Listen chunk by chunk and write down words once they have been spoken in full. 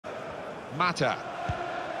Mata.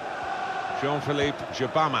 Jean-Philippe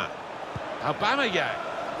Jabama. Aubameyang.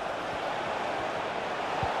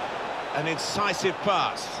 An incisive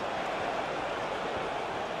pass.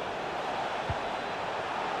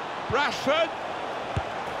 Rashford.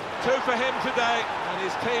 Two for him today, and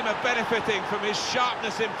his team are benefiting from his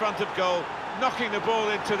sharpness in front of goal, knocking the ball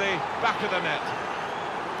into the back of the net.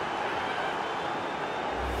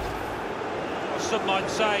 Well, some might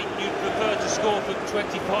say you'd prefer to score from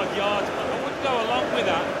 25 yards, but I wouldn't go along with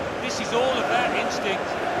that. This is all about instinct.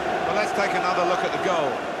 Well, let's take another look at the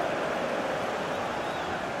goal.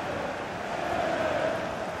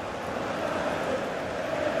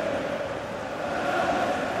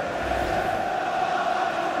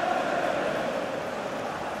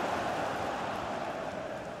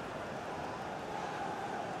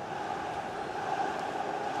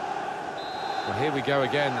 Well, here we go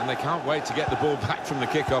again, and they can't wait to get the ball back from the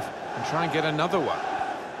kickoff and try and get another one.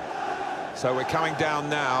 So we're coming down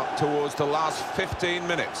now towards the last 15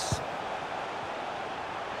 minutes.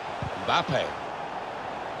 Mbappe.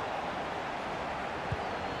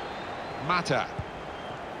 Mata.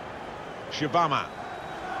 Jabama.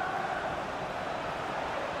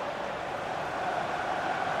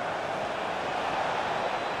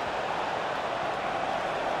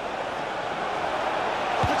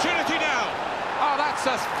 Opportunity now. Oh, that's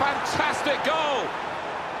a fantastic goal.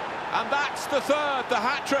 And that's the third, the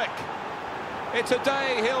hat-trick. It's a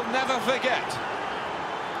day he'll never forget.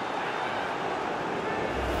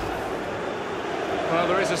 Well,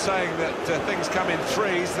 there is a saying that things come in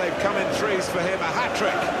threes. They've come in threes for him, a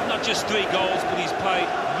hat-trick. Not just 3 goals, but he's played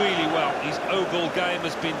really well. His overall game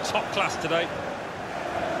has been top class today.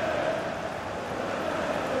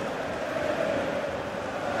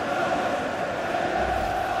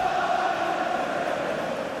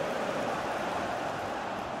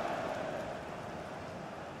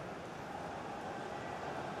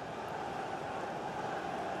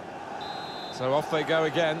 So off they go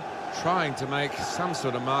again, trying to make some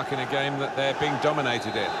sort of mark in a game that they're being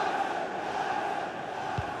dominated in.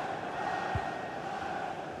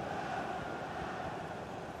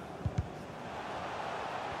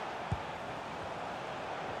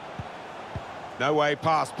 No way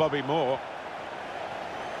past Bobby Moore.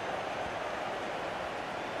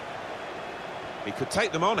 He could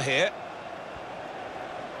take them on here.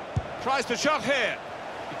 Tries the shot here.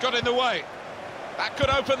 He got in the way. That could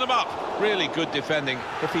open them up. Really good defending.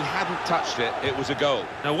 If he hadn't touched it, it was a goal.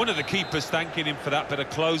 Now, one of the keepers thanking him for that bit of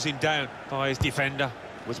closing down by his defender.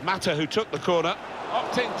 It was Mata who took the corner,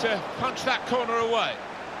 opting to punch that corner away.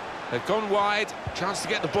 They've gone wide, chance to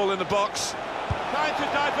get the ball in the box. Trying to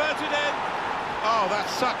divert it in. Oh,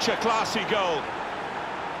 that's such a classy goal.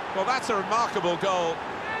 Well, that's a remarkable goal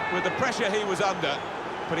with the pressure he was under,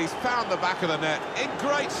 but he's found the back of the net in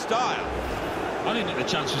great style. I didn't think the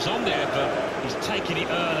chance was on there, but he's taken it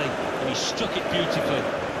early and he struck it beautifully.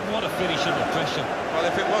 What a finish under pressure. Well,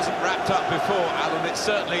 if it wasn't wrapped up before, Alan, it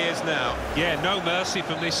certainly is now. Yeah, no mercy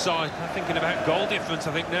from this side. I'm thinking about goal difference,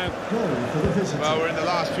 I think, now. Well, we're in the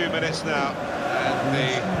last few minutes now, and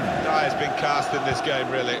the die has been cast in this game,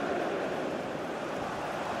 really.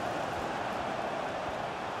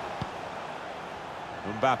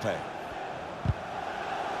 Mbappe.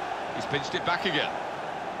 He's pinched it back again.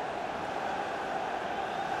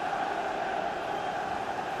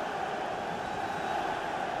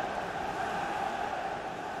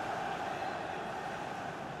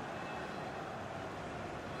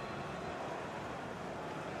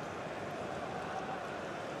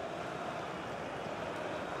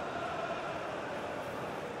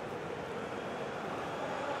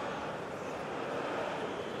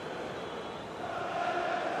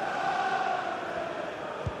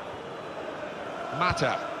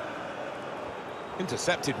 Mata.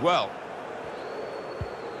 Intercepted well.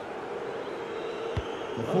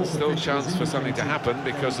 Still chance for something to happen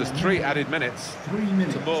because there's 3 added minutes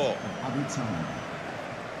to more.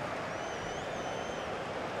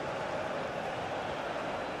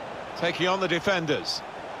 Taking on the defenders.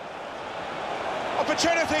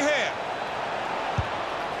 Opportunity here.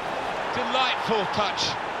 Delightful touch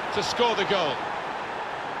to score the goal.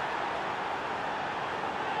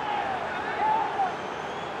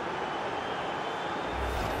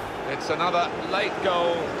 It's another late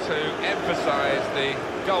goal to emphasise the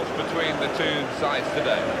gulf between the two sides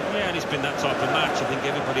today. Yeah, and it's been that type of match. I think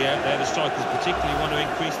everybody out there, the strikers particularly, want to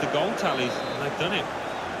increase the goal tallies, and they've done it.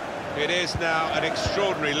 It is now an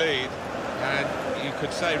extraordinary lead, and you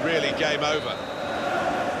could say really game over. And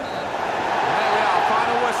there we are,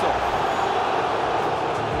 final whistle.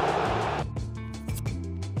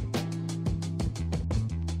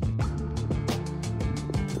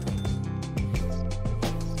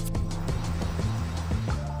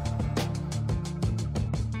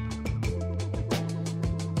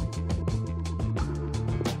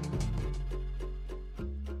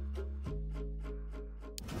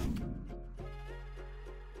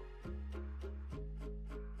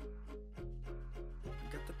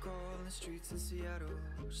 on the streets in Seattle.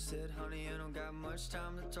 She said, honey, I don't got much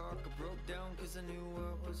time to talk. I broke down cause I knew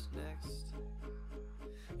what was next.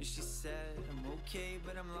 And she said, I'm okay,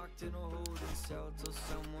 but I'm locked in a holding cell till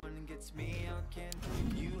someone gets me out. Can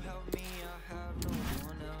you help me? I have no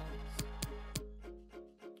one else.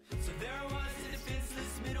 So there I was, a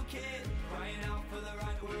defenseless middle kid, crying out for the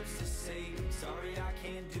right words to say. Sorry, I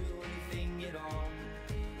can't do anything at all.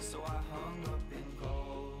 So I hung up and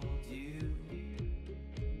called you.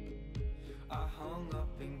 I hung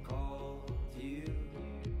up and called you.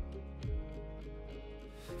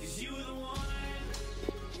 'Cause you were the one.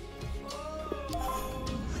 Oh,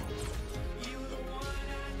 you were the one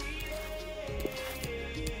I needed.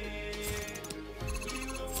 You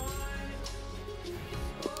were the one.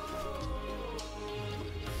 Oh,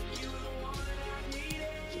 you were the one I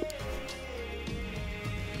needed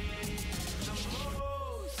the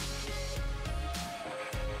most.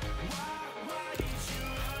 Why did you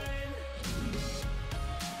run?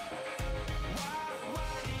 Why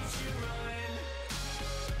did you run?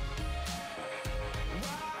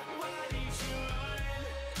 Why did you run?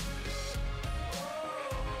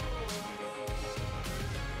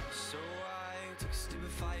 So I took a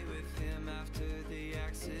stupid fight with him after the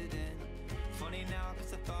accident. Funny now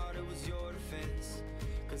cause I thought it was your defense.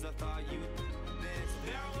 Cause I thought you missed.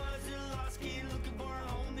 There was a lost kid looking for a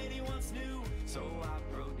home that he once knew. So I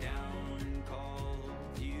broke down and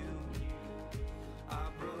called you. I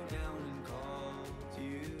broke down and called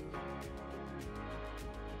you.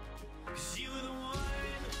 'Cause you were the one.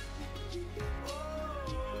 Oh,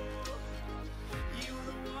 you were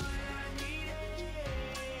the one I needed.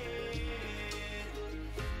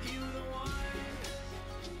 You were the one.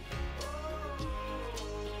 Oh,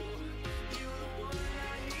 you were the one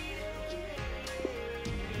I needed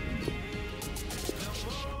the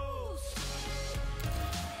most.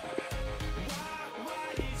 Why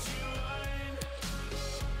did you run?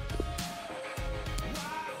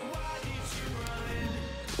 Why did you run?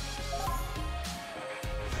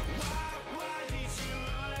 Why did you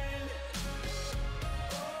run?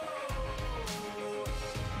 Oh,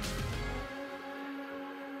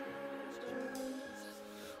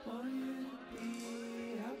 want you to be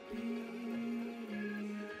happy.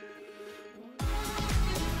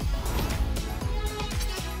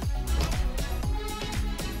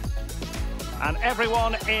 And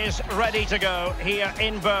everyone is ready to go here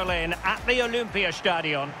in Berlin at the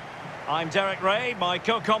Olympiastadion. I'm Derek Ray, my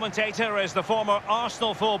co-commentator is the former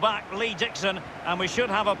Arsenal fullback Lee Dixon, and we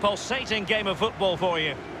should have a pulsating game of football for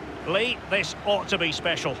you. Lee, this ought to be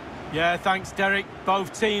special. Yeah, thanks, Derek.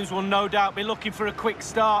 Both teams will no doubt be looking for a quick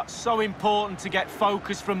start. So important to get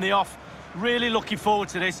focus from the off. Really looking forward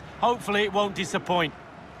to this. Hopefully it won't disappoint.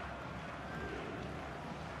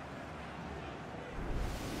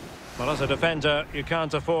 Well, as a defender, you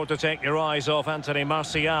can't afford to take your eyes off Anthony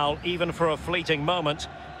Martial, even for a fleeting moment.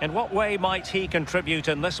 In what way might he contribute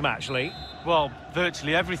in this match, Lee? Well,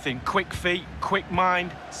 virtually everything. Quick feet, quick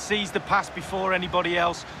mind, sees the pass before anybody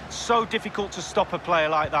else. So difficult to stop a player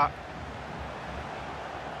like that.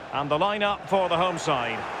 And the lineup for the home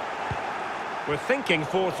side. We're thinking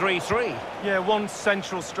 4-3-3. Yeah, one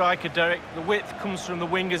central striker, Derek. The width comes from the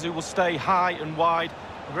wingers who will stay high and wide.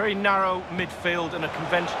 A very narrow midfield and a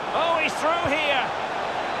convention. Oh, he's through here.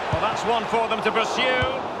 Well, that's one for them to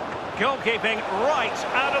pursue. Goalkeeping right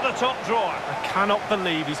out of the top drawer. I cannot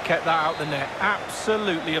believe he's kept that out the net.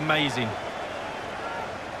 Absolutely amazing.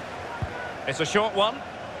 It's a short one.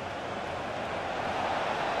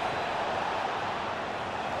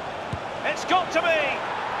 It's got to be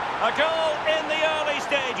a goal in the early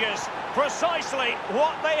stages. Precisely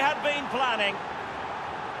what they had been planning.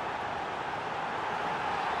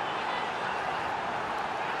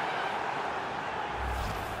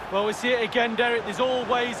 Well, we see it again, Derek. There's all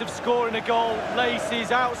ways of scoring a goal.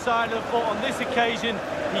 Laces outside of the foot. On this occasion,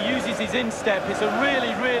 he uses his instep. It's a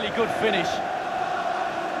really, really good finish.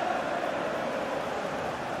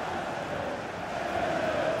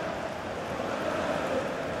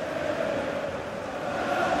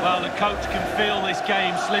 Well, the coach can feel this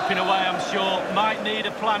game slipping away, I'm sure. Might need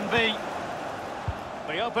a plan B.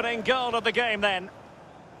 The opening goal of the game then.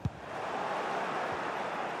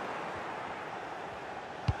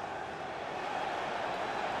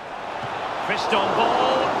 Fist on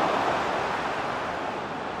ball.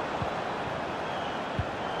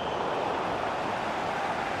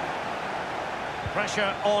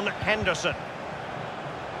 Pressure on Henderson.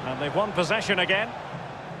 And they've won possession again.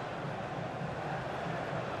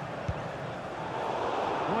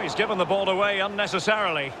 Oh, he's given the ball away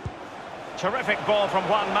unnecessarily. Terrific ball from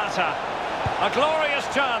Juan Mata. A glorious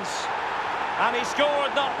chance. And he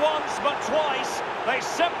scored not once but twice. They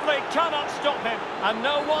simply cannot stop him, and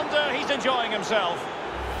no wonder he's enjoying himself.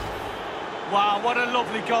 Wow, what a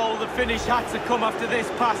lovely goal. The finish had to come after this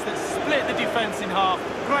pass that split the defence in half.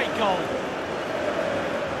 Great goal.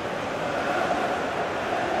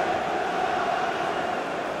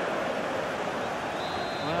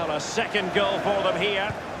 Well, a second goal for them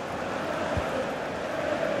here.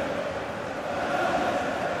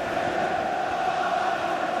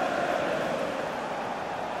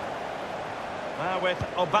 Now with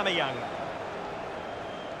Aubameyang.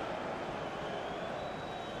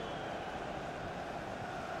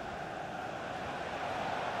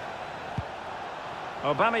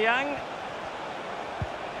 Aubameyang.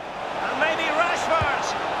 And maybe Rashford.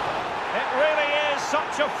 It really is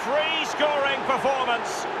such a free-scoring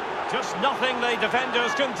performance. Just nothing the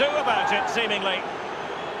defenders can do about it, seemingly.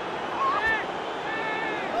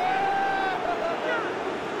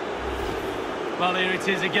 Well, here it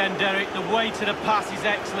is again, Derek. The weight of the pass is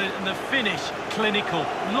excellent and the finish clinical.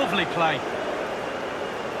 Lovely play.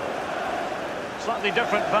 Slightly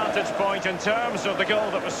different vantage point in terms of the goal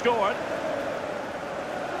that was scored.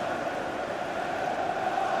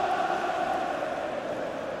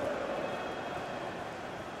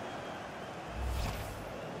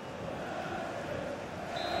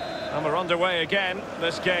 And we're underway again.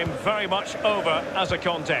 This game very much over as a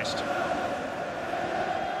contest.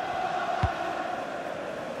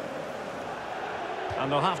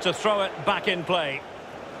 And they'll have to throw it back in play.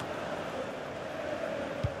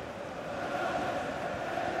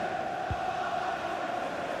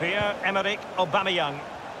 Pierre-Emerick Aubameyang.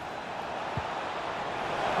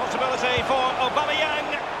 Possibility for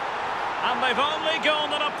Aubameyang. And they've only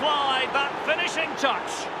gone and applied that finishing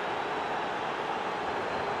touch.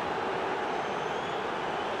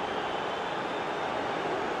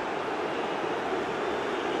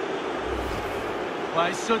 Well,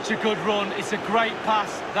 it's such a good run. It's a great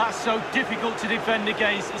pass. That's so difficult to defend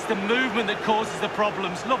against. It's the movement that causes the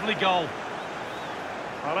problems. Lovely goal.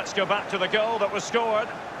 Well, let's go back to the goal that was scored.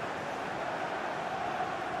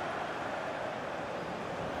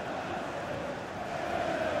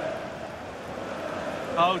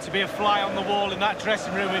 Oh, to be a fly on the wall in that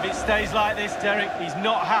dressing room if it stays like this, Derek. He's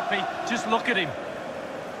not happy. Just look at him.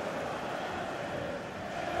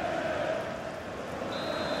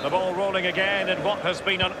 The ball rolling again in what has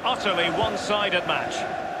been an utterly one-sided match.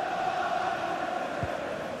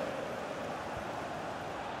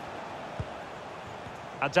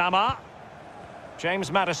 Adama.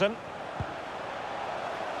 James Maddison.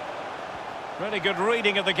 Really good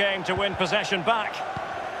reading of the game to win possession back.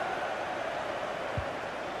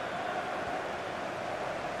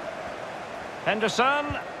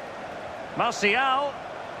 Henderson. Martial.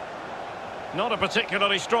 Not a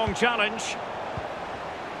particularly strong challenge.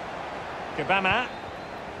 Kabama.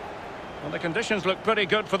 Well, the conditions look pretty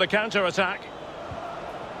good for the counter-attack.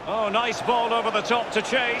 Oh, nice ball over the top to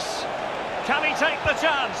Chase. Can he take the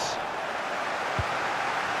chance?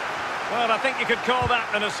 Well, I think you could call that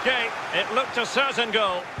an escape. It looked a certain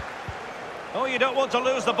goal. Oh, you don't want to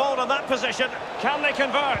lose the ball in that position. Can they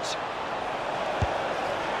convert?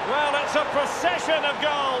 Well, it's a procession of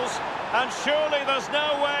goals, and surely there's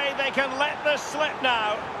no way they can let this slip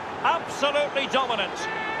now. Absolutely dominant.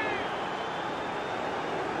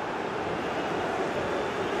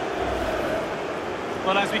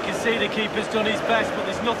 Well, as we can see, the keeper's done his best, but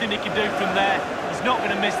there's nothing he can do from there. He's not going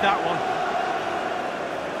to miss that one.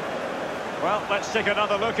 Well, let's take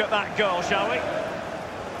another look at that goal, shall we?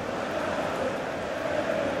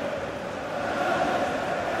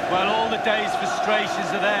 Well, all the day's frustrations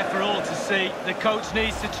are there for all to see. The coach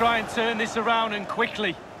needs to try and turn this around, and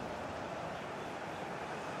quickly.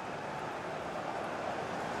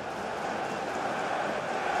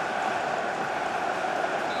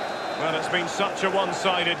 Well, it's been such a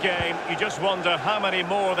one-sided game. You just wonder how many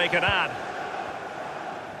more they can add.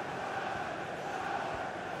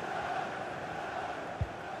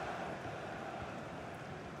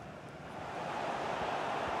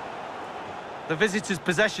 The visitors'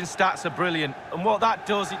 possession stats are brilliant, and what that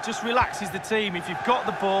does, it just relaxes the team. If you've got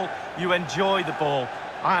the ball, you enjoy the ball,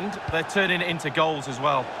 and they're turning it into goals as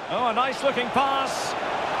well. Oh, a nice-looking pass.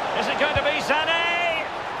 Is it going to be Sané?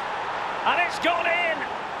 And it's gone in!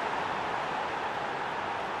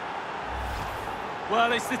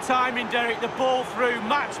 Well, it's the timing, Derek. The ball through,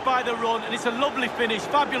 matched by the run, and it's a lovely finish.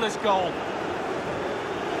 Fabulous goal.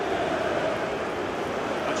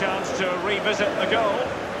 A chance to revisit the goal.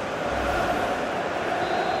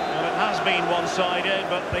 Well, it has been one-sided,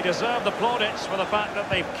 but they deserve the plaudits for the fact that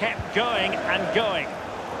they've kept going and going.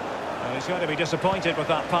 Well, he's going to be disappointed with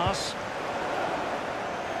that pass.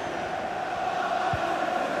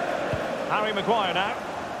 Harry Maguire now.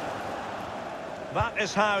 That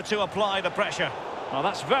is how to apply the pressure. Well,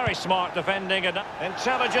 that's very smart defending and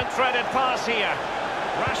intelligent threaded pass here.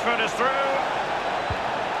 Rashford is through.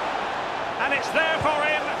 And it's there for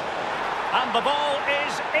him. And the ball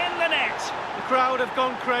is in the net. The crowd have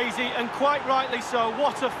gone crazy, and quite rightly so.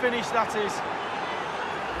 What a finish that is.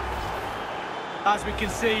 As we can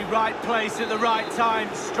see, right place at the right time.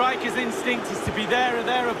 Striker's instinct is to be there or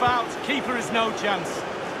thereabouts. Keeper has no chance.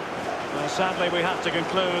 Well, sadly, we have to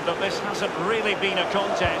conclude that this hasn't really been a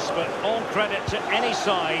contest, but all credit to any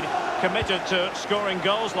side committed to scoring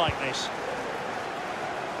goals like this.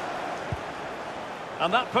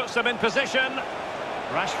 And that puts them in position.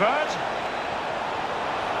 Rashford.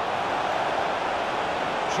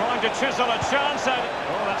 Trying to chisel a chance, and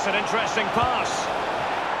oh, that's an interesting pass.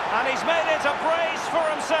 And he's made it a brace for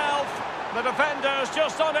himself. The defender's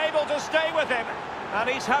just unable to stay with him, and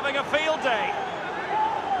he's having a field day.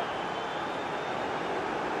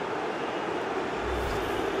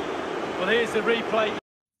 Well, here's the replay.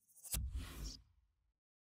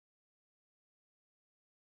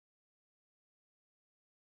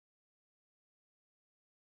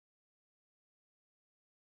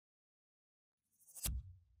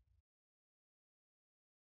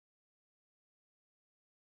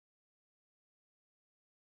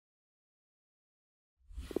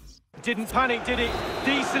 Didn't panic, did it?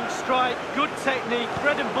 Decent strike, good technique,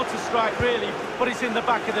 bread and butter strike really, but it's in the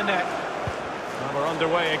back of the net. Well, we're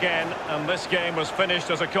underway again, and this game was finished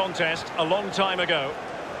as a contest a long time ago.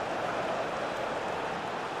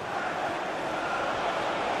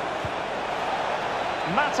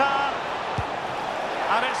 Mata,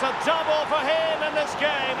 and it's a double for him in this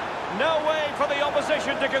game. No way for the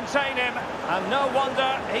opposition to contain him, and no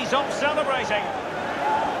wonder he's off celebrating.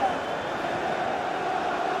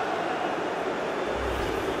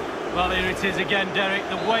 Well, here it is again, Derek.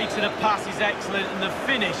 The weight of the pass is excellent and the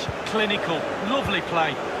finish clinical. Lovely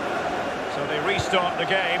play. So they restart the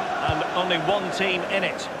game and only one team in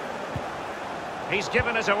it. He's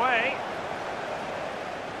given us away.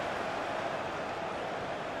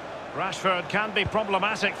 Rashford can be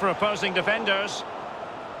problematic for opposing defenders.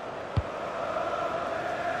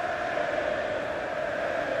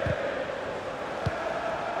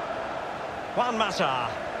 Juan Mata.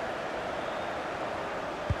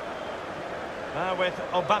 Now with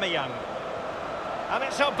Aubameyang. And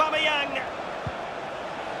it's Aubameyang.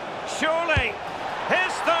 Surely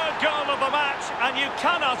his third goal of the match, and you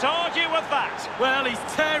cannot argue with that. Well, he's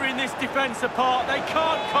tearing this defence apart. They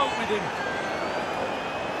can't cope with him.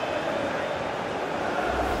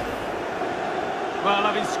 Well,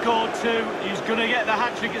 having scored two, he's going to get the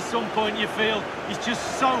hat-trick at some point, you feel. He's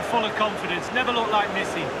just so full of confidence. Never looked like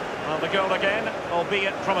missing. Well, the goal again,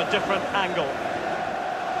 albeit from a different angle.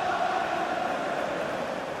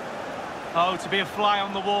 Oh, to be a fly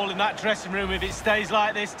on the wall in that dressing room if it stays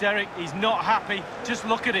like this, Derek. He's not happy. Just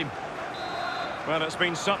look at him. Well, it's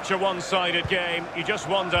been such a one-sided game. You just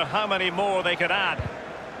wonder how many more they could add.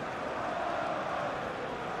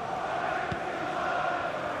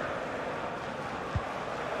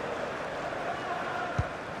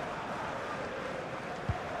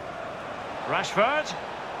 Rashford.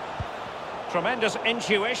 Tremendous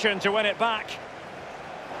intuition to win it back.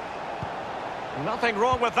 Nothing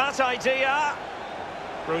wrong with that idea.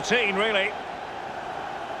 Routine, really.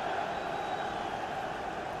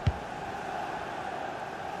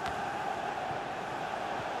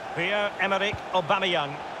 Pierre-Emerick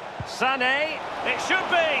Aubameyang. Sané, it should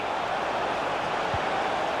be.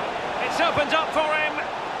 It's opened up for him.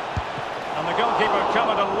 And the goalkeeper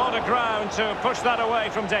covered a lot of ground to push that away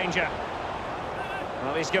from danger.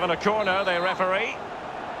 Well, he's given a corner, the referee.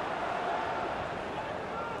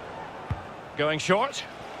 Going short.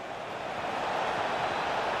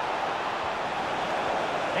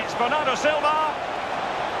 It's Bernardo Silva.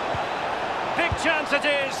 Big chance it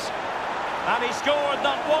is. And he scored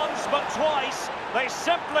not once but twice. They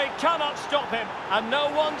simply cannot stop him. And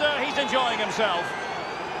no wonder he's enjoying himself.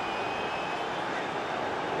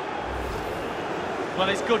 Well,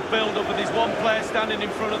 it's good build-up with his one player standing in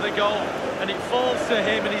front of the goal. And it falls to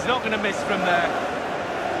him and he's not going to miss from there.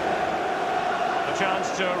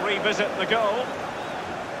 Chance to revisit the goal.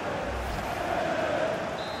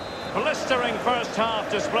 Blistering first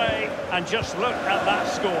half display, and just look at that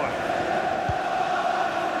score.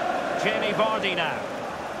 Jamie Vardy now.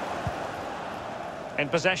 In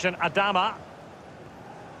possession, Adama.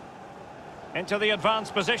 Into the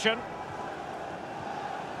advanced position.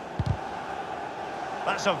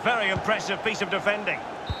 That's a very impressive piece of defending.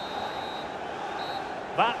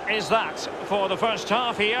 That is that for the first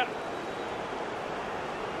half here.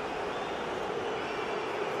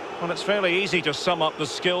 Well, it's fairly easy to sum up the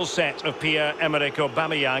skill set of Pierre-Emerick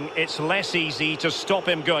Aubameyang. It's less easy to stop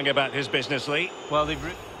him going about his business, Lee. Well,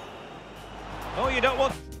 Oh, you don't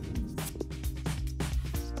want...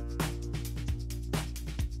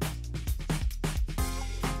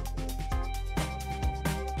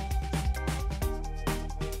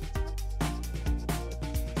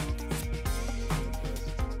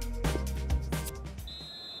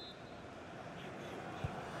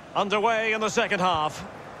 Underway in the second half.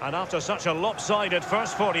 And after such a lopsided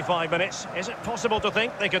first 45 minutes, is it possible to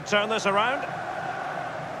think they could turn this around?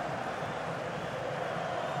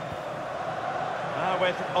 Now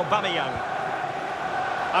with Aubameyang.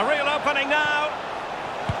 A real opening now.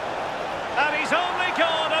 And he's only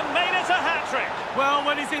gone and made it a hat-trick. well,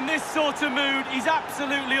 when he's in this sort of mood, he's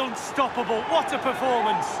absolutely unstoppable. What a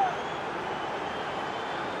performance.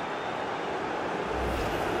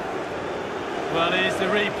 Well, here's the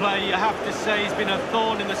replay. You have to say he's been a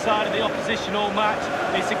thorn in the side of the opposition all match.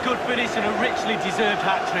 It's a good finish and a richly deserved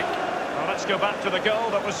hat-trick. Well, let's go back to the goal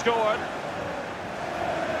that was scored.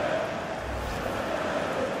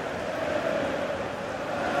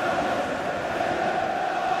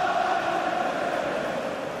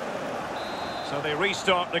 So they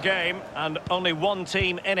restart the game, and only one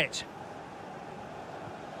team in it.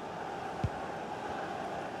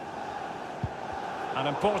 An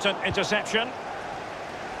important interception.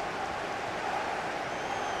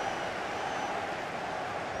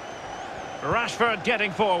 Rashford getting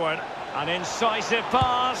forward. An incisive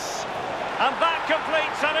pass. And that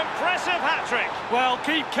completes an impressive hat-trick. Well,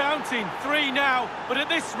 keep counting. 3 now, but at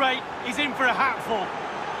this rate, he's in for a hatful.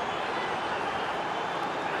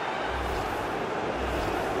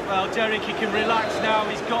 Well, Derek, he can relax now.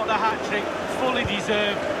 He's got the hat-trick. Fully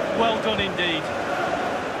deserved. Well done indeed.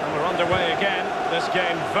 And we're underway again. This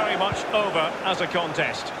game very much over as a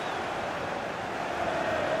contest.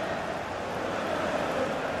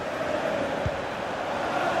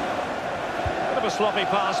 Bit of a sloppy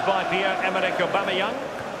pass by Pierre-Emerick Aubameyang.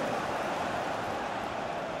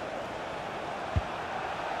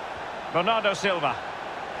 Bernardo Silva.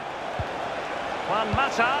 Juan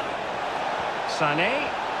Mata. Sané.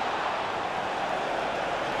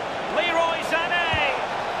 Leroy Sané.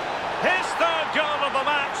 His third goal of the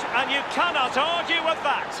match, and you cannot argue with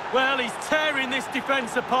that. Well, he's tearing this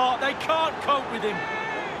defence apart. They can't cope with him.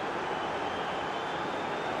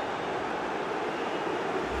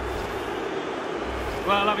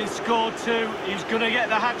 Well, having scored 2, he's going to get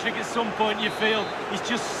the hat-trick at some point, you feel. He's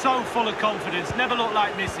just so full of confidence. Never looked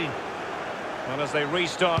like missing. Well, as they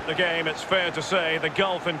restart the game, it's fair to say the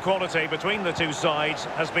gulf in quality between the two sides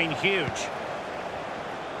has been huge.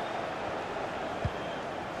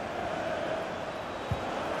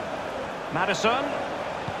 Maddison.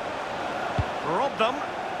 Robbed them.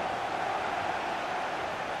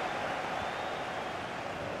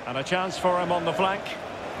 And a chance for him on the flank.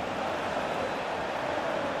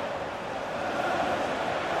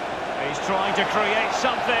 He's trying to create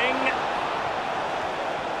something.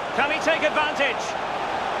 Can he take advantage?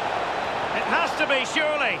 It has to be,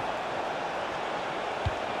 surely.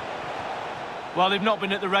 Well, they've not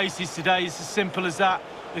been at the races today. It's as simple as that.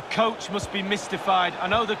 The coach must be mystified. I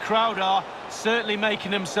know the crowd are certainly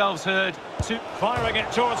making themselves heard. Firing it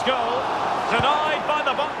towards goal. Denied by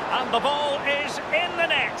the ball. And the ball is in the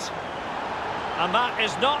net. And that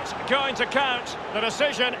is not going to count. The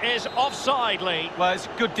decision is offside, Lee. Well, it's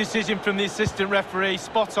a good decision from the assistant referee.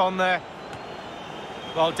 Spot on there.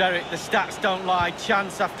 Well, Derek, the stats don't lie.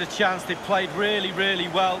 Chance after chance. They've played really, really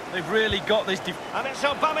well. They've really got this... And it's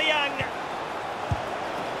Aubameyang.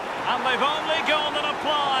 And they've only gone and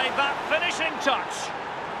applied that finishing touch.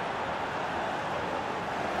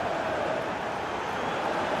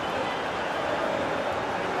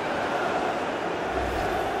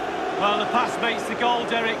 Well, the pass makes the goal,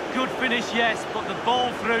 Derek. Good finish, yes, but the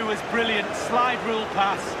ball through was brilliant. Slide rule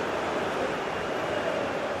pass.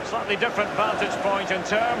 Slightly different vantage point in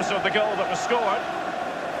terms of the goal that was scored.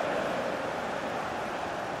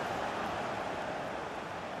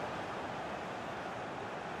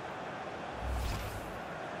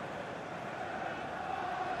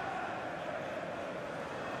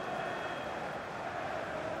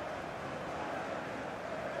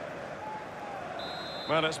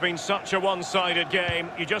 Well, it's been such a one-sided game.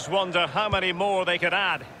 You just wonder how many more they could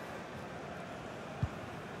add.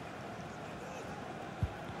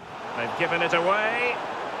 They've given it away.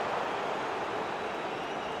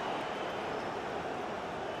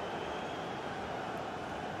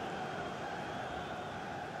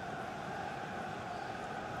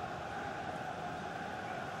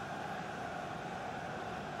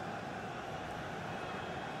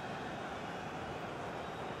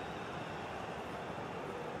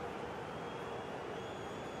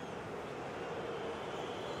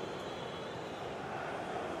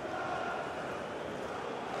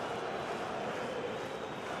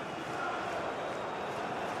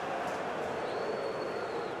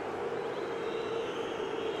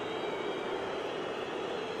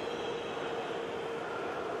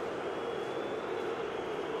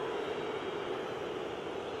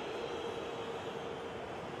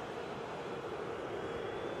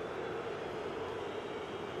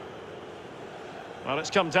 Well, it's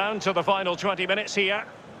come down to the final 20 minutes here.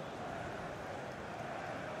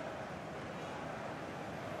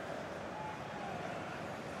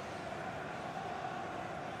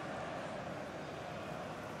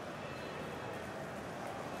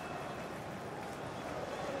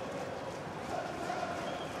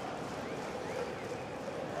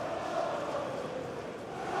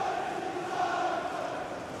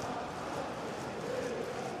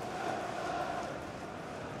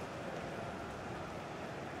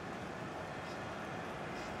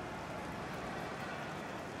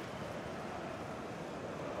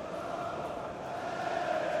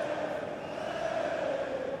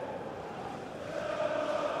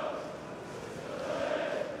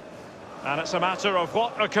 And it's a matter of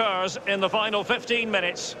what occurs in the final 15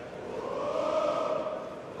 minutes.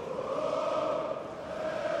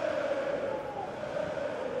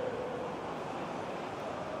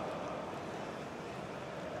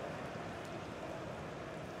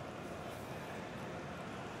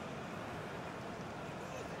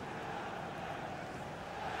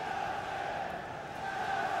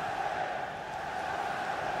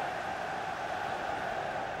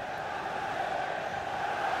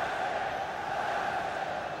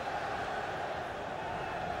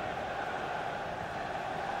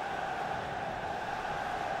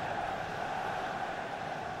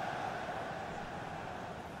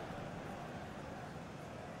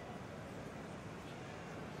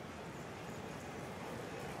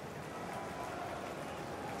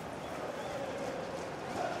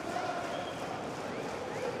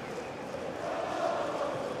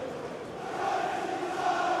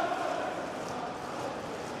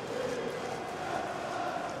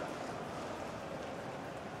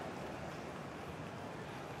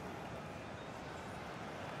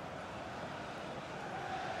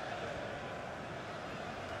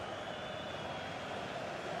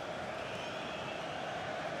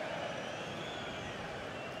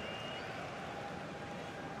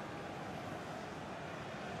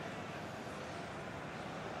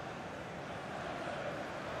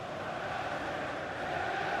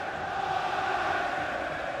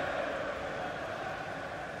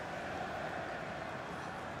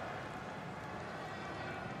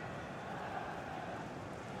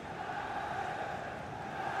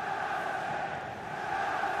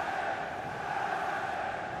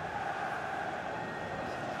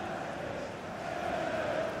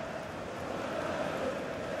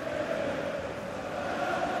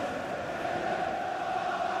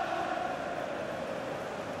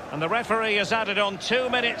 And the referee has added on 2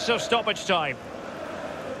 minutes of stoppage time.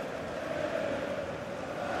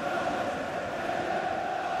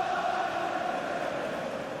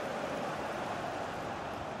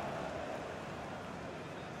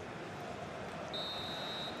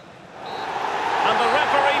 And the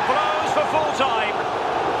referee blows for full time.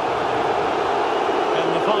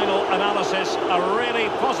 In the final analysis, a really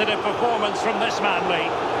positive performance from this man,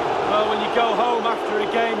 Lee. Well, when you go home after a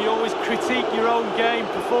game, you always critique your own game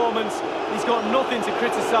performance. He's got nothing to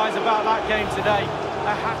criticise about that game today.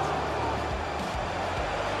 A hat.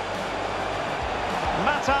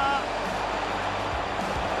 Mata.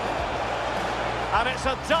 And it's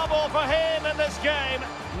a double for him in this game.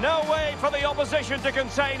 No way for the opposition to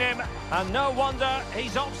contain him. And no wonder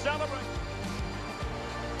he's off celebrating.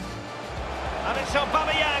 And it's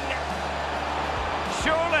Aubameyang.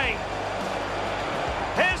 Surely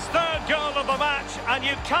his third goal of the match, and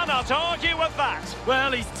you cannot argue with that.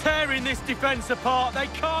 Well, he's tearing this defence apart. They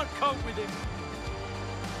can't cope with him.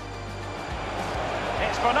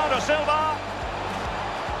 It's Bernardo Silva.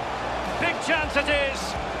 Big chance it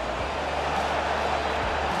is.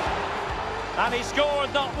 And he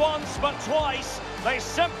scored not once, but twice. They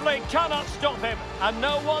simply cannot stop him, and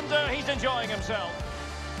no wonder he's enjoying himself.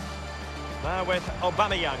 Now with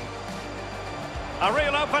Aubameyang. A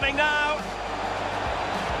real opening now.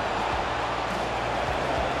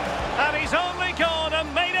 And he's only gone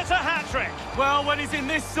and made it a hat-trick. Well, when he's in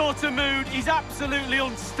this sort of mood, he's absolutely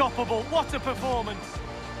unstoppable. What a performance.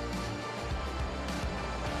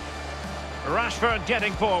 Rashford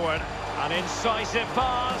getting forward. An incisive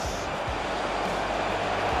pass.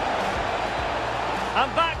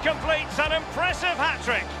 And that completes an impressive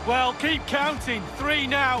hat-trick. Well, keep counting. 3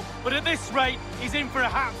 now. But at this rate, he's in for a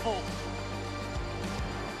hatful.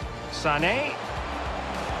 Sané.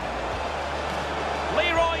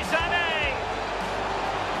 Leroy Sané.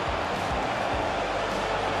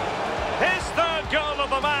 His third goal of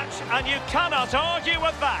the match, and you cannot argue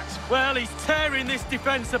with that. Well, he's tearing this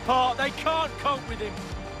defence apart. They can't cope with him.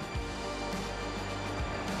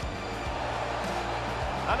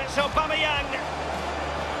 And it's Aubameyang.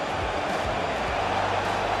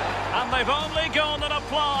 And they've only gone and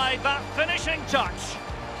applied that finishing touch.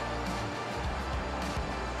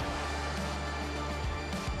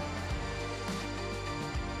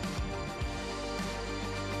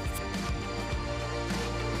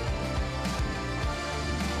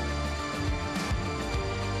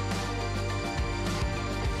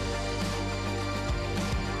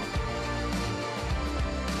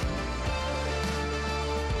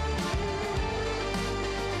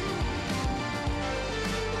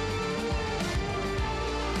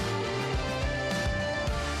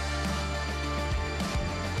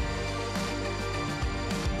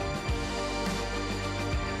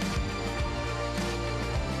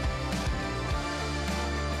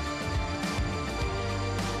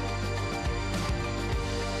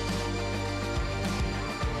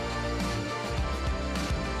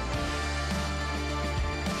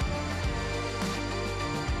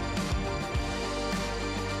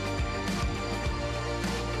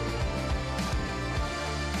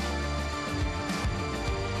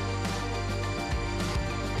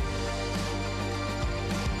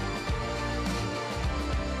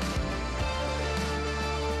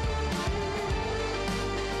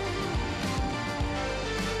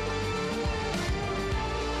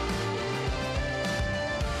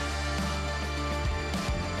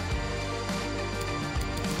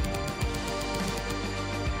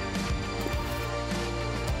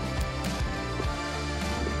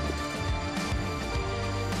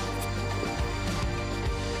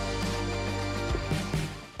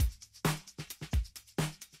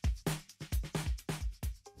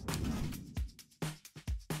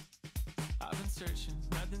 Searching,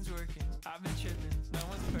 nothing's working, I've been tripping, no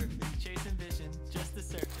one's perfect, chasing vision, just the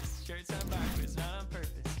surface, shirts on backwards, not on purpose,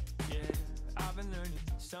 yeah, I've been learning,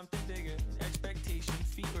 something bigger, expectation,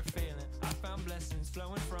 feet were failing, I found blessings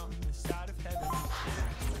flowing from the side of heaven, yeah,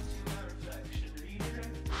 my reflection,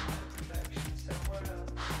 redirecting my perfection somewhere else.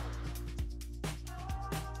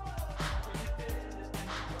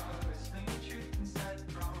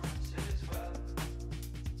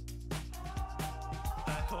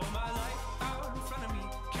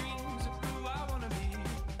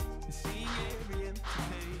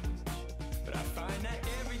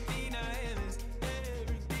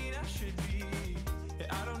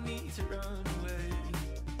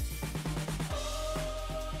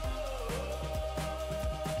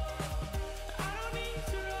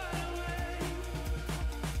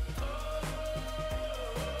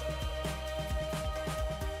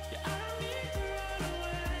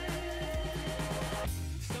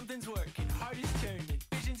 Working, heart is turning,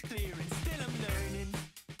 vision's clear and still I'm learning.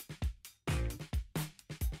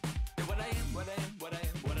 Yeah, what I am, what I am, what I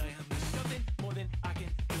am, what I am. There's something more than I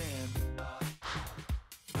can plan.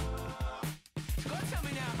 So go tell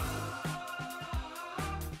me now.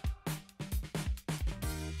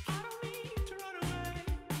 I don't need to run away.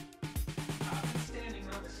 I've been standing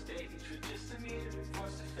on the stage with just a meter to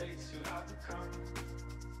force the face who I've become.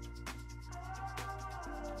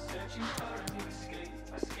 Searching for a new escape.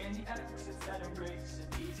 I scan the exits that embrace an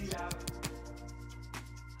easy out.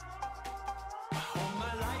 I hold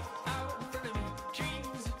my life out in front of me,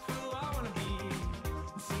 dreams of who I wanna be,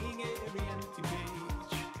 and seeing every empty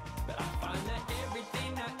page. But I find that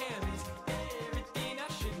everything I am is everything I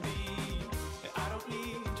should be. And I don't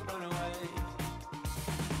need to run away.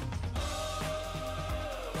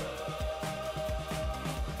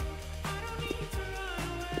 I don't need to run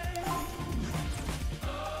away.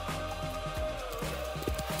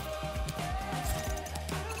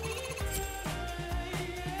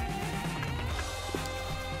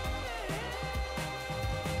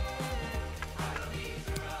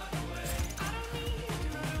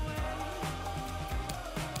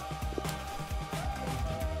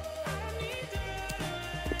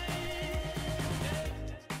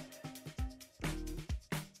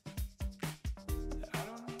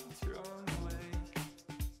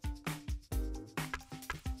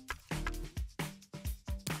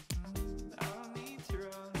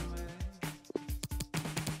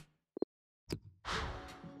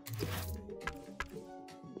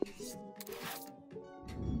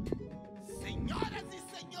 Senhoras e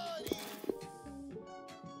senhores,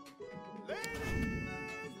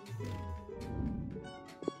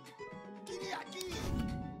 queria aqui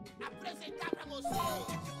apresentar pra vocês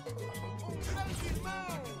grande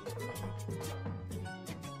irmão.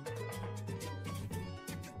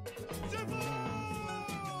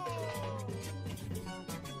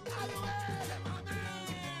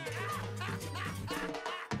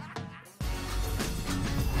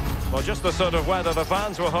 Well, just the sort of weather the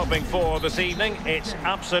fans were hoping for this evening. It's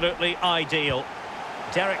absolutely ideal.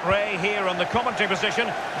 Derek Ray here on the commentary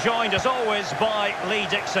position, joined as always by Lee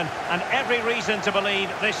Dixon. And every reason to believe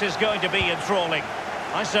this is going to be enthralling.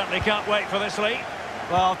 I certainly can't wait for this, Lee.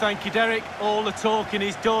 Well, thank you, Derek. All the talking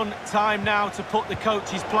is done. Time now to put the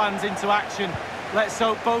coach's plans into action. Let's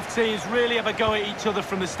hope both teams really have a go at each other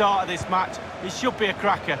from the start of this match. It should be a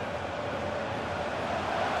cracker.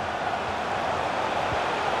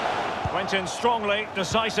 Went in strongly,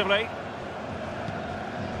 decisively.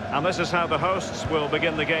 And this is how the hosts will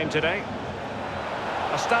begin the game today.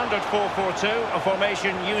 A standard 4-4-2, a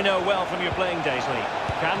formation you know well from your playing days, Lee.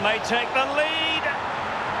 Can they take the lead?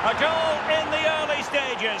 A goal in the early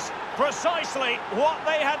stages. Precisely what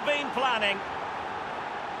they had been planning.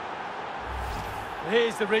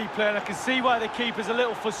 Here's the replay, and I can see why the keeper's a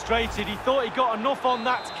little frustrated. He thought he got enough on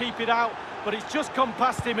that to keep it out, but it's just come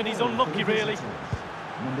past him and he's unlucky, really.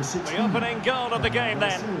 The opening goal of the game,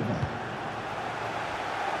 then.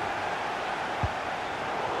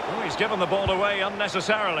 Oh, he's given the ball away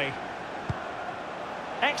unnecessarily.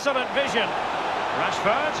 Excellent vision.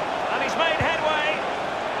 Rashford, and he's made headway.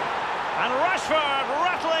 And Rashford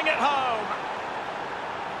rattling it home.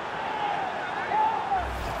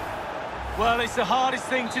 Well, it's the hardest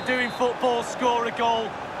thing to do in football, score a goal.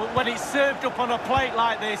 But when it's served up on a plate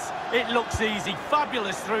like this, it looks easy.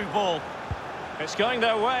 Fabulous through ball. It's going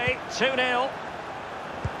their way, 2-0.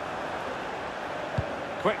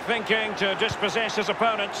 Quick thinking to dispossess his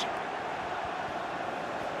opponent.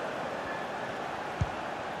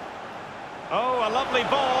 Oh, a lovely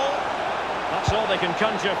ball. That's all they can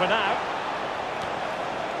conjure for now.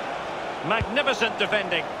 Magnificent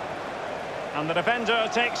defending. And the defender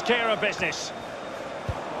takes care of business.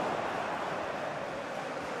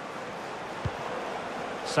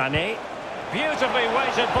 Sané. Beautifully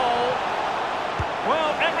weighted ball.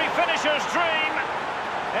 Well, every finisher's dream.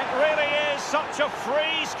 It really is such a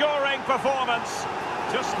free-scoring performance.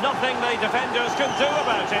 Just nothing the defenders can do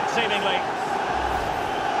about it, seemingly.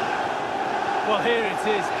 Well, here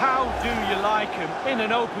it is. How do you like him? In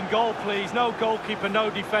an open goal, please. No goalkeeper,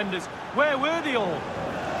 no defenders. Where were they all?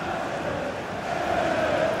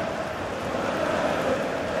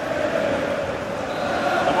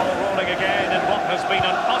 The ball rolling again in what has been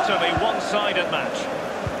an utterly one-sided match.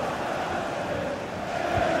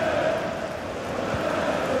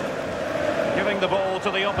 Giving the ball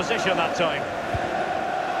to the opposition that time.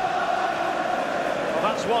 Well,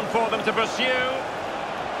 that's one for them to pursue.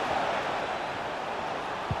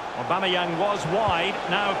 Aubameyang was wide,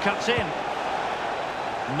 now cuts in.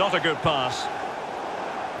 Not a good pass.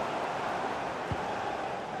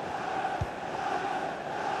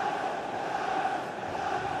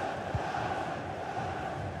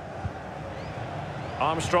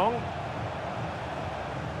 Armstrong.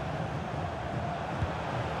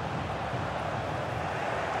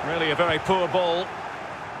 Really a very poor ball.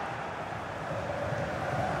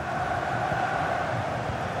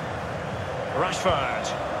 Rashford.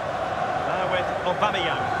 Now with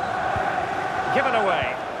Aubameyang. Given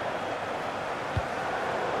away.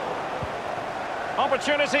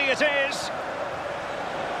 Opportunity it is.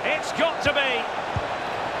 It's got to be.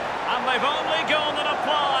 And they've only gone and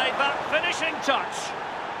applied that finishing touch.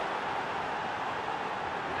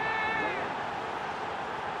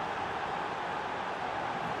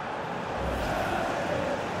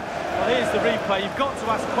 Here's the replay. You've got to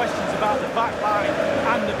ask questions about the back line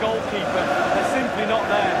and the goalkeeper. They're simply not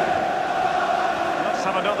there. Let's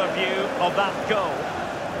have another view of that goal.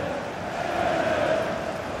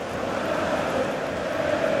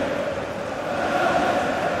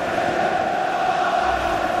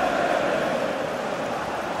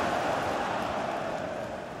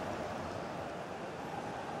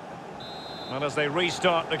 And as they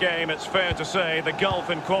restart the game, it's fair to say the gulf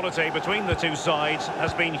in quality between the two sides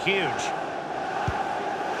has been huge.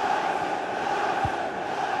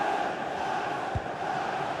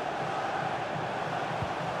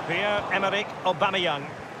 Pierre-Emerick Aubameyang.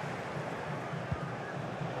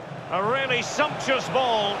 A really sumptuous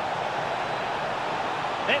ball.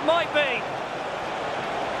 It might be.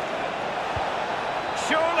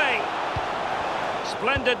 Surely.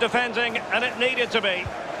 Splendid defending, and it needed to be.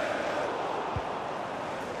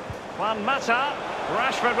 Juan Mata,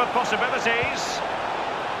 Rashford with possibilities.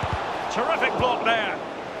 Terrific block there.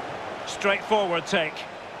 Straightforward take.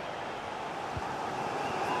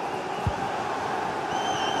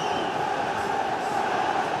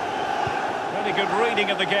 Really good reading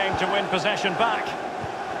of the game to win possession back.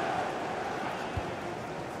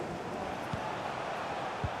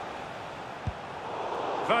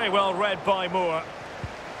 Very well read by Moore.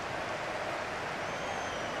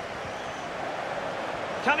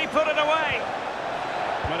 Can he put it away?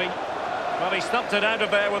 Well, Well, he stumped it out of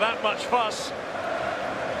there without much fuss.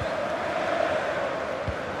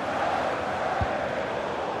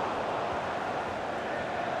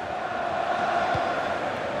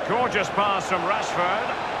 Gorgeous pass from Rashford.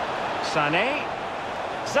 Sané.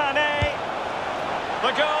 Sané!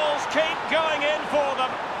 The goals keep going in for them.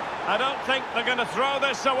 I don't think they're going to throw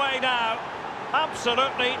this away now.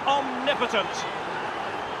 Absolutely omnipotent.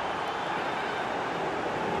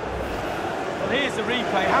 Well, here's the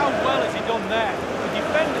replay. How well has he done there? The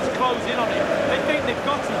defenders close in on him. They think they've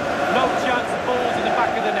got him. No chance, the ball's in the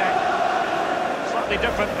back of the net. Slightly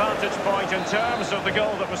different vantage point in terms of the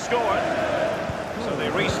goal that was scored. So they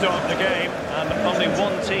restart the game, and only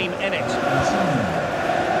one team in it.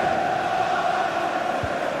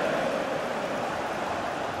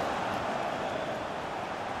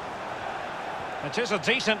 It is a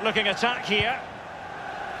decent-looking attack here.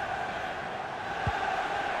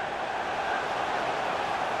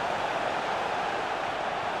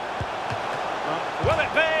 Will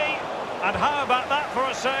it be? And how about that for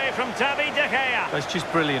a save from David De Gea? That's just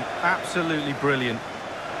brilliant. Absolutely brilliant.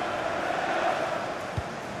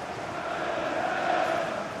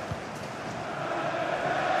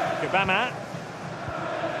 Kubama.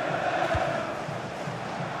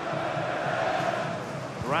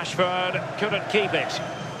 Rashford couldn't keep it.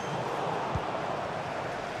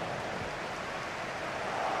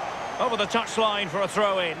 Over the touchline for a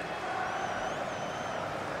throw-in.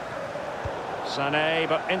 Sané,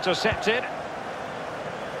 but intercepted.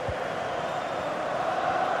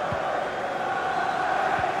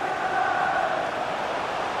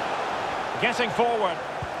 Getting forward.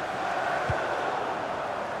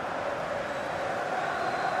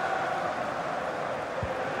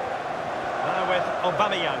 Now with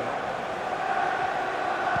Aubameyang.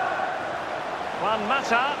 Juan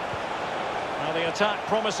Mata. Now the attack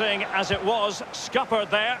promising as it was, scuppered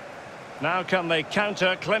there. Now can they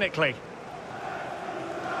counter clinically?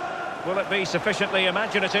 Will it be sufficiently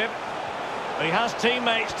imaginative? He has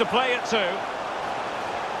teammates to play it to.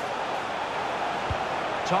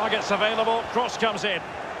 Targets available, cross comes in.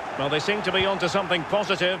 Well, they seem to be onto something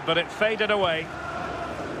positive, but it faded away.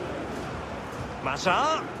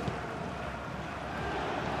 Mata.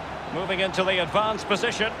 Moving into the advanced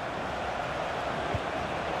position.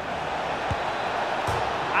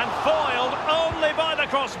 And foiled only by the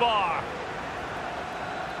crossbar.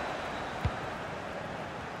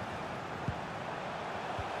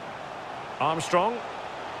 Armstrong.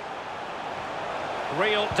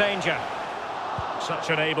 Real danger. Such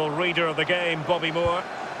an able reader of the game, Bobby Moore.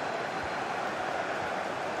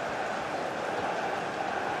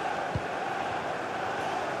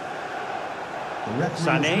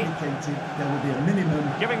 Sané. There will be a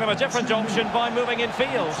minimum. Giving them a different option by moving in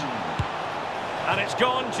field. And it's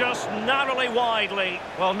gone just narrowly widely.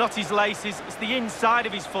 Well, not his laces. It's the inside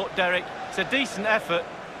of his foot, Derek. It's a decent effort.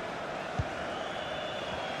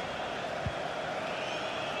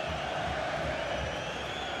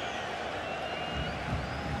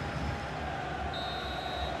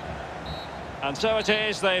 And so it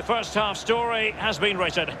is, the first half story has been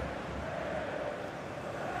written.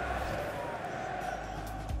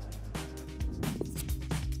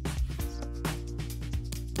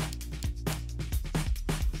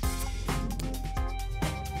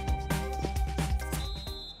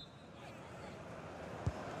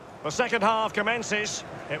 The second half commences.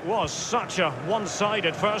 It was such a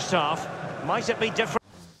one-sided first half. Might it be different?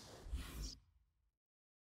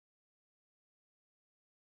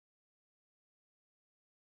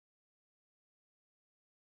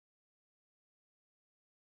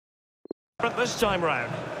 This time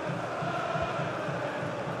round.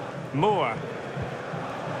 Moore.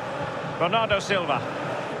 Bernardo Silva.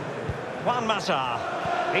 Juan Mata.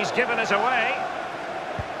 He's given it away.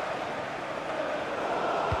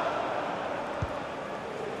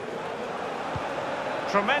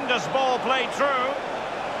 Tremendous ball played through.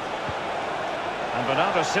 And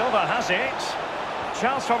Bernardo Silva has it.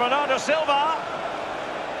 Chance for Bernardo Silva.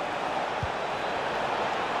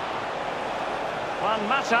 Juan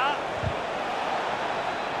Mata.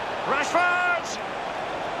 Rashford!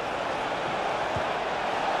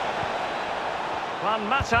 Juan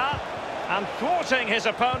Mata, and thwarting his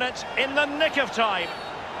opponent in the nick of time.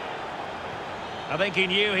 I think he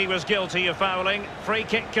knew he was guilty of fouling. Free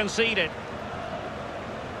kick conceded.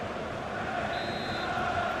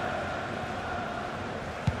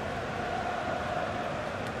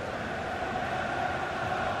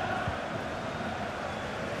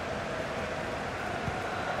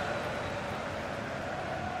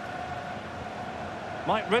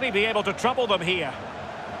 Might really be able to trouble them here.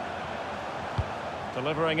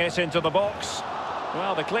 Delivering it into the box.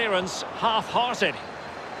 Well, the clearance half-hearted.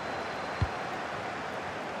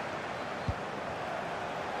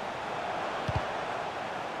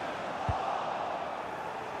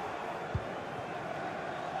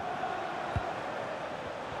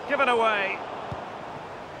 Given away.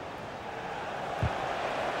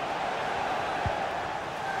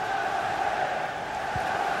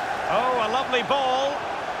 Oh, a lovely ball.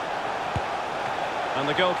 And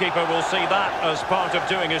the goalkeeper will see that as part of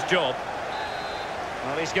doing his job.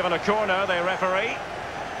 Well, he's given a corner, the referee.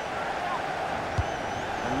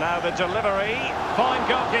 And now the delivery. Fine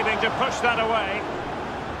goalkeeping to push that away.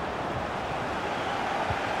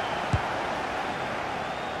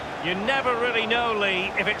 You never really know,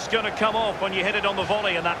 Lee, if it's going to come off when you hit it on the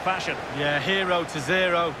volley in that fashion. Yeah,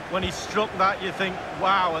 0-0. When he struck that, you think,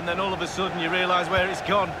 wow, and then all of a sudden you realise where it's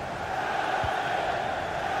gone.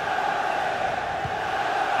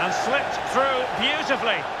 And slipped through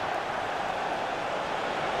beautifully.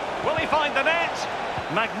 Will he find the net?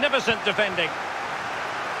 Magnificent defending.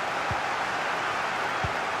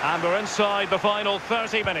 And we're inside the final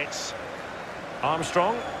 30 minutes.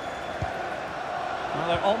 Armstrong. Well,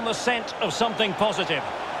 they're on the scent of something positive.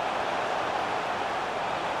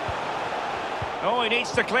 Oh, he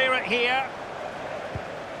needs to clear it here.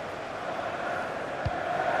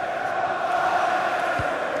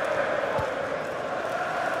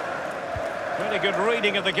 Really good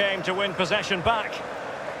reading of the game to win possession back.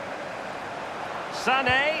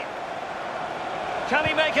 Sané. Can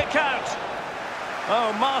he make it count?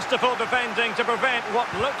 Oh, masterful defending to prevent what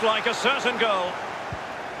looked like a certain goal.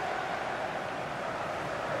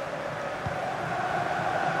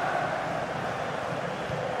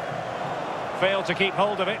 Failed to keep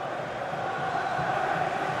hold of it.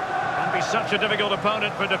 Can be such a difficult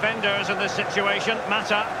opponent for defenders in this situation.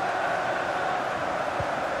 Mata.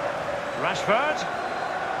 Rashford.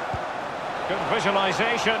 Good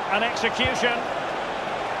visualisation and execution.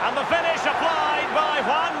 And the finish applied by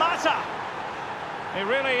Juan Mata. He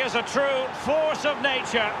really is a true force of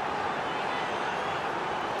nature.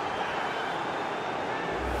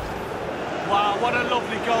 Wow, what a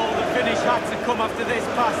lovely goal. The finish had to come after this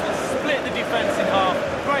pass that split the defence in half.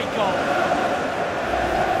 Great goal.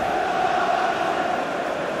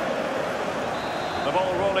 The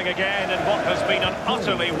ball rolling again in what has been an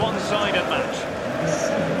utterly one-sided match.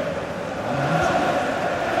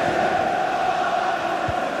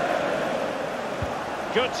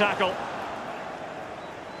 Good tackle.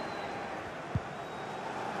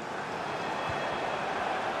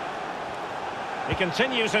 He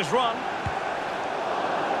continues his run.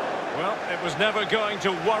 Well, it was never going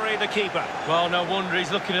to worry the keeper. Well, no wonder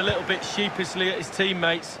he's looking a little bit sheepishly at his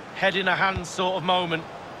teammates. Head in a hand sort of moment.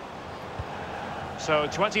 So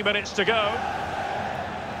 20 minutes to go.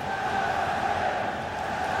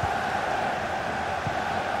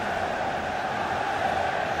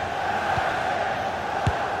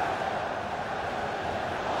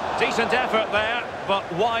 Decent effort there,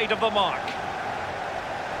 but wide of the mark.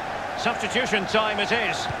 Substitution time it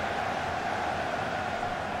is.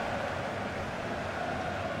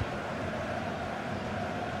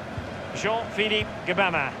 Jean-Philippe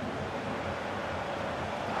Gabama.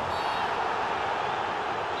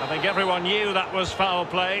 I think everyone knew that was foul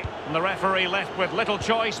play, and the referee left with little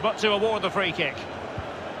choice but to award the free kick.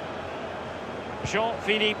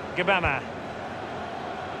 Jean-Philippe Gabama.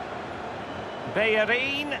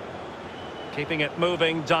 Bellerin, keeping it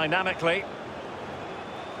moving dynamically.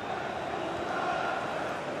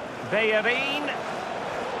 Bellerin.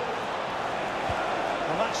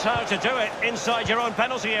 Well, that's how to do it inside your own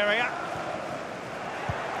penalty area.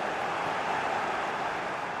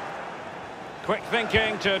 Quick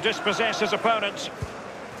thinking to dispossess his opponent.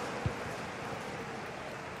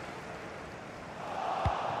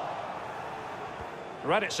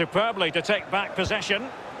 Read it superbly to take back possession.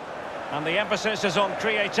 And the emphasis is on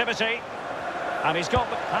creativity. And he's got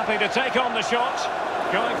happy to take on the shot.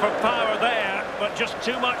 Going for power there, but just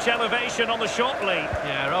too much elevation on the shot lead.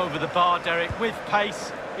 Yeah, over the bar, Derek, with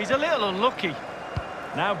pace. He's a little unlucky.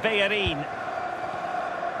 Now Bellerin.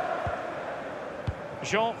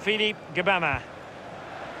 Jean-Philippe Gabama.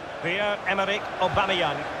 Pierre-Emerick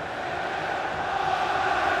Aubameyang.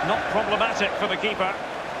 Not problematic for the keeper.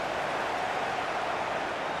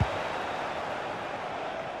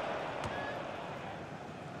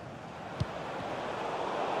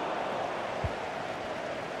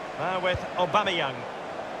 Now with Aubameyang.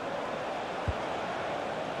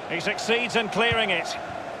 He succeeds in clearing it.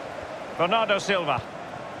 Bernardo Silva.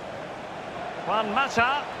 Juan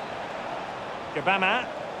Mata. Gabama.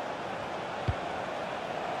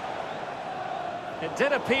 It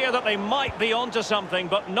did appear that they might be onto something,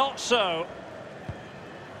 but not so.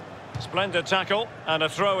 Splendid tackle and a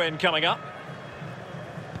throw-in coming up.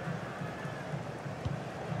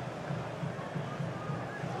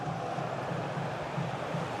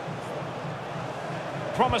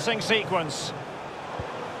 Promising sequence.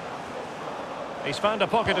 He's found a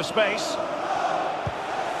pocket of space.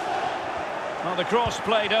 Well, the cross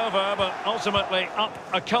played over, but ultimately up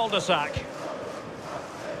a cul-de-sac.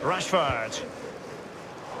 Rashford.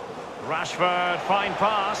 Rashford, fine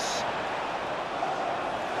pass.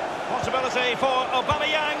 Possibility for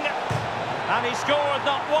Aubameyang. And he scored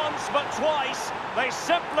not once, but twice. They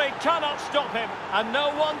simply cannot stop him. And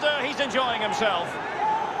no wonder he's enjoying himself.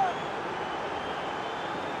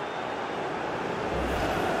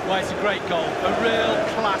 Well, it's a great goal, a real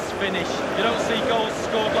class finish. You don't see goals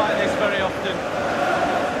scored like this very often.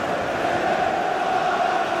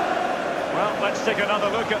 Well, let's take another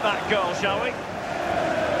look at that goal, shall we?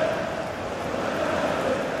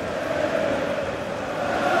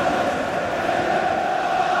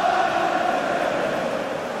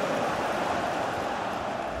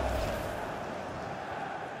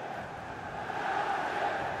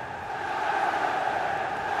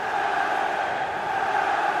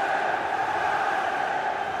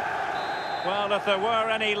 Well, if there were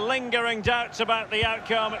any lingering doubts about the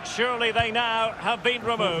outcome, surely they now have been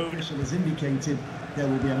removed. The official has indicated there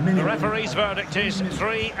will be a minimum. The referee's verdict is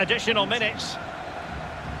 3 additional minutes.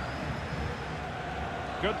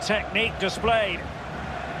 Good technique displayed.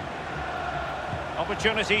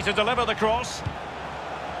 Opportunity to deliver the cross.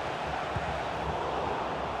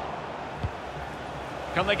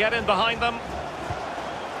 Can they get in behind them?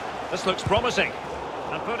 This looks promising.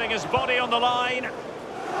 And putting his body on the line.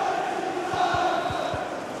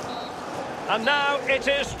 And now it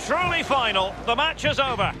is truly final. The match is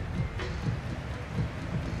over.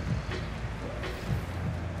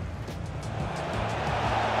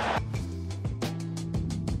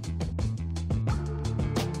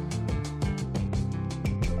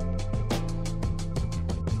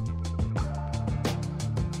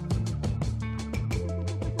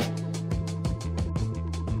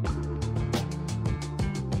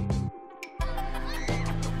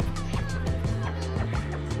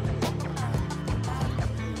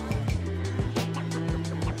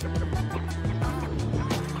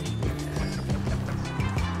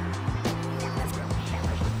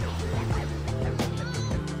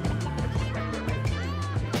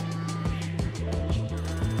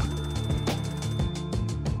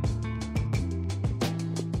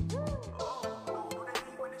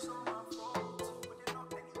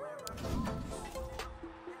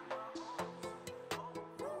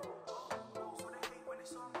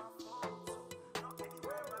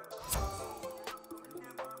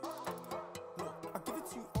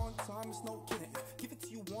 It's no kidding. Give it to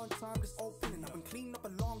you one time, just opening. I've been cleaning up a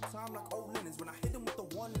long time like old linens. When I hit him with the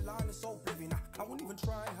one line, it's oblivion. I won't even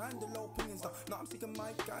try and handle opinions. No, I'm seeking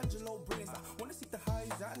Michelangelo brilliance. I wanna seek the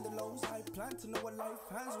highs and the lows. I plan to know a life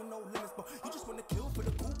hands with no limits. But you just wanna kill for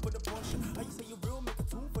the coup, for the Porsche. How you say you real, make a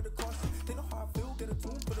tune for the cost. They know how I feel, get a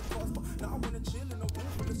tune for the cost. But now I wanna chill in a room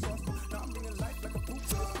for the sauce. But now I'm living life like a fruit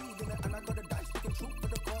to the seed in it. And I got a dice, speaking truth for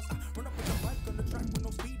the cost. Run up with the mic on the track with no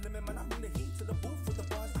speed limit. Man, I bring the heat to the booth with the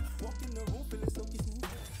boss. Walk in the room feeling silky smooth.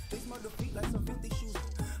 They smell the feet like some 50 shoes.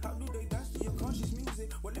 How do they dance to your conscious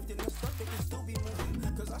music? Well, if they're not stuck, they can still be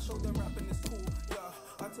moving. Cause I showed them rapping is cool, yeah.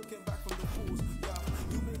 I took it back from the fools, yeah.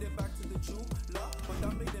 You made it back to the Jew, love. But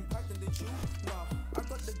I made impact in the Jew, nah. I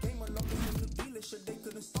got the game unlocked in the dealership. They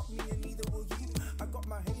couldn't stop me and neither will you. I got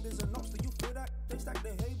my haters and ups, do you feel that? They stack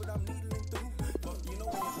the hay, but I'm needling through. But you know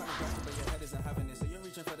when you're trying to grasp it, but your head isn't having it. So you're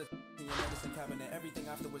reaching for the in your medicine cabinet. Everything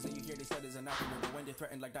afterwards that you hear they said is inaccurate. But when they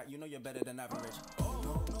threaten like that, you know you're better than average. Oh,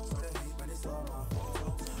 no, so they hate when it's all my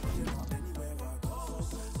fault. But you're not anywhere I go.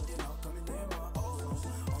 So you're not coming near my oh no,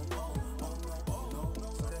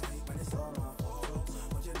 so they hate when it's all my fault.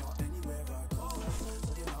 But you're not anywhere I go.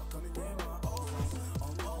 So you're not coming near my oh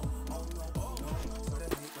no, so they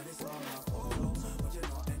hate when it's all my fault. But you're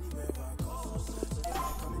not anywhere I go. So you're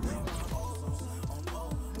not coming near my oh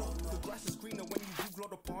no. The grass is greener when you do grow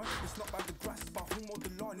the pond. It's not by the grass, it's by who mowed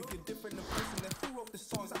the lawn. If you're different in person, then who wrote the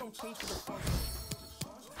songs? I don't change for the fun.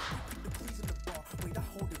 Keep the breeze in the bar. Wait, I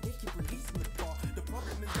hold it, they keep releasing the bar. The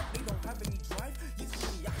problem is that they don't have any drive. You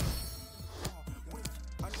see, I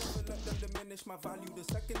never let them diminish my value. The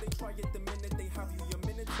second they try it, the minute they have you. Your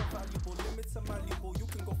minutes are valuable, limits are malleable. You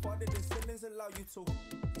can go farther than ceilings allow you to.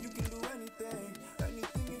 You can do anything,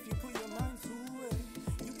 anything if you put your mind to it.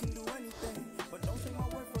 You can do anything, but don't take my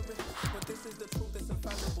word for it. But this is the truth, it's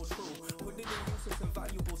infallible, true. Put it in use, it's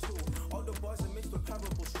invaluable too. All the bars are mixed with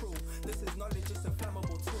parables, true. This is knowledge, it's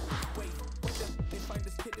inflammable too. Wait, they find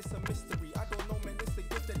this kid, it's a mystery. I don't know, man, it's a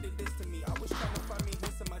gift that they did this to me.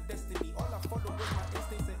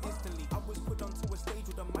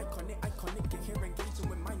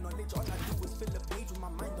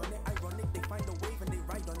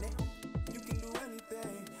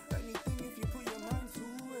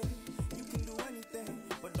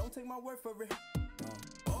 for it.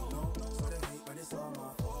 No, so they hate when it's all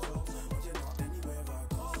my fault. But you're not anywhere I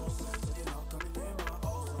go, so you're not coming near my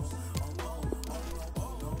oh no,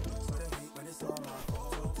 so they hate when it's all my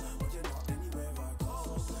fault. But you're not anywhere I go,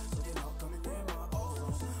 so you're not coming near my oh no,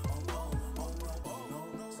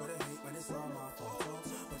 so they hate when it's all my fault.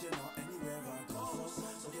 But you're not anywhere I go,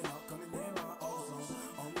 so you're not coming near my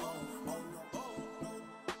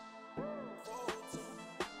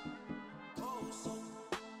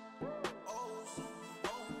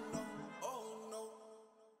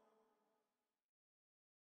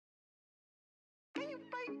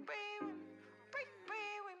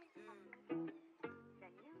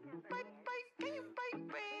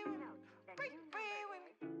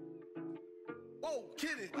Whoa,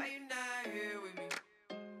 kid it. Why you not here with me?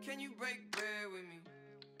 Can you break bread with me?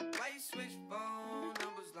 Why you switch phone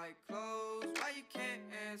numbers like clothes? Why you can't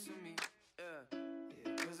answer me?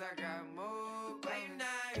 Yeah, cause I got more. Why you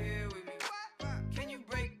not here with me? Can you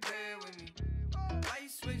break bread with me? Why you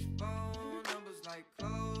switch phone numbers like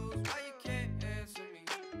clothes? Why you can't answer me?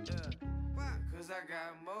 Yeah, cause I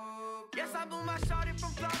got more. Yes, I blew my shawty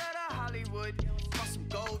from Florida to Hollywood. Got some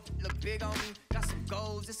gold, look big on me. Got some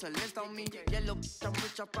goals, it's a list on me. Yellow, I'm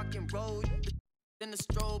rich, I'm rockin' road. In the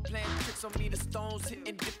strobe, playing tricks on me. The stones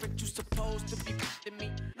hitting different, you supposed to be f***ing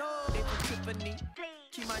me. No, they from Tiffany.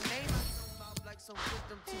 Keep my name out your mouth like some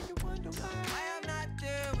wisdom teeth. You wonder why I'm not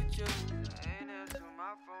there with you. I ain't answer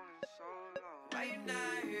my phone in so long. Why you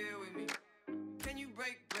not here with me? Can you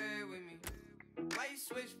break bread with me? Why you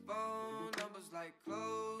switch phone numbers like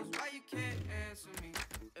clothes? Why you can't answer me?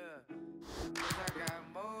 Yeah, cause I got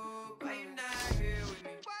more. Why you not here with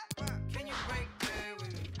me? Can you break bread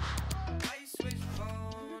with me? Why you switch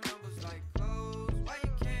phone numbers like clothes? Why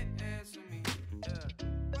you can't answer me? Yeah,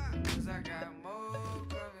 cause I got more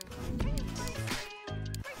coming.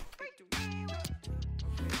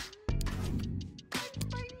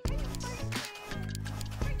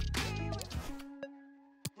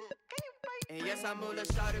 And yes, I'm Mula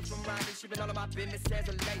shouted from Ronnie. She been all of my business as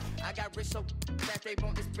of late. I got rich so fast they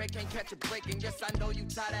want this break, can't catch a break. And yes, I know you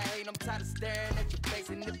tired of hating, I'm tired of staring at your face.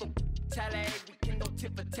 And if a tally, we can go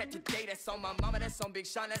tit for tat today. That's on my mama, that's on Big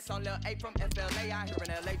Sean, that's on Lil A from FLA. Out here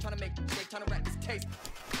in LA, tryna make shake, tryna rap this case.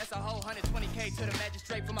 That's a whole 120K to the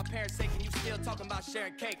magistrate for my parents' sake. And you still talking about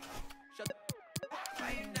sharing cake. Shut the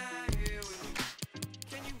why you not here with me?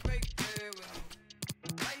 Can you break bread with me?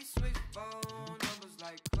 Why you switch phone numbers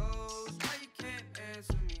like clothes? Why you can't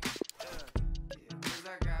answer me? Yeah, cause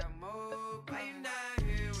I got more. Why you not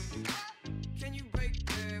here with me? Can you break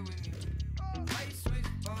bread with me? Why you switch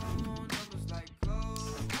phone numbers like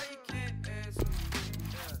clothes? Why you can't answer me?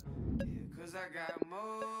 Yeah, cause I got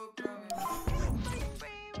more coming.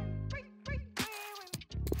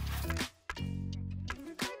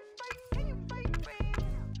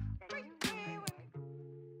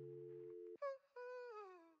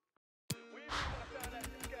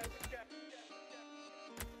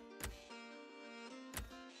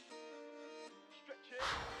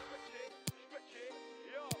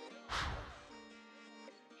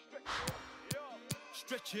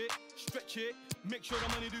 Stretch it, make sure the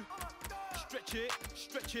money do. Stretch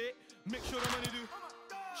it, make sure the money do.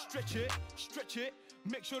 Stretch it,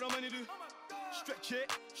 make sure the money do. Stretch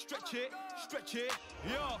it,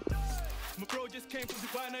 yo. My bro just came from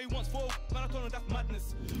Dubai, now he wants 4 marathon, that's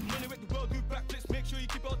madness. Money make the world do backflips, make sure you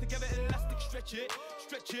keep it all together, elastic.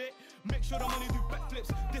 Stretch it, make sure the money do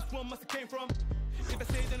backflips. This one must have came from. If I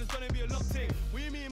say then it's gonna be a long thing. What you mean?